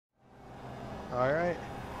All right.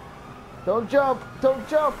 Don't jump! Don't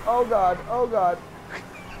jump! Oh god! Oh god!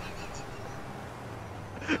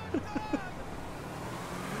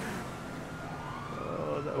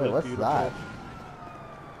 Oh, that Wait, was what's beautiful. that?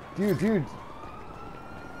 Dude!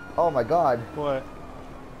 Oh my god! What?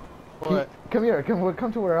 What? Come here!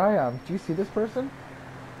 Come to where I am. Do you see this person?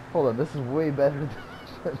 Hold on, this is way better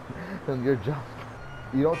than your jump.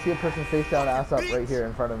 You don't see a person face down, ass up right here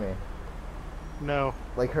in front of me. No.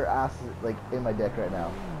 Like her ass is like in my dick right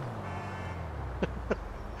now.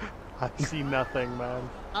 I see nothing, man.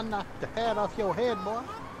 I knocked the head off your head, boy.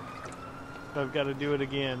 I've got to do it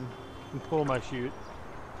again and pull my chute.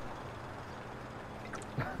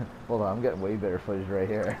 Hold on, I'm getting way better footage right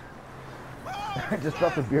here. I just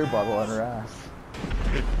dropped a beer bottle on her ass.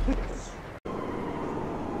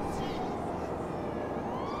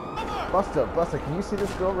 Busta, can you see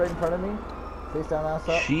this girl right in front of me? Face down, ass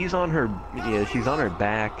up? She's on her, yeah, she's on her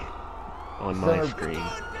back on my screen.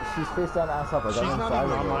 She's face down, ass up. She's not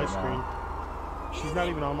even on my screen. She's not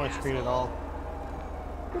even on my screen at all.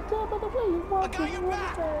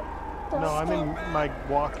 No, I mean my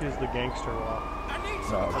walk is the gangster walk.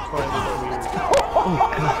 No. That's why it looks weird.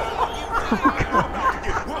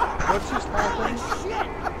 What just happened?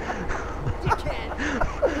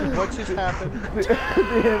 What just happened?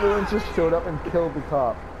 The ambulance just showed up and killed the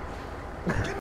cop.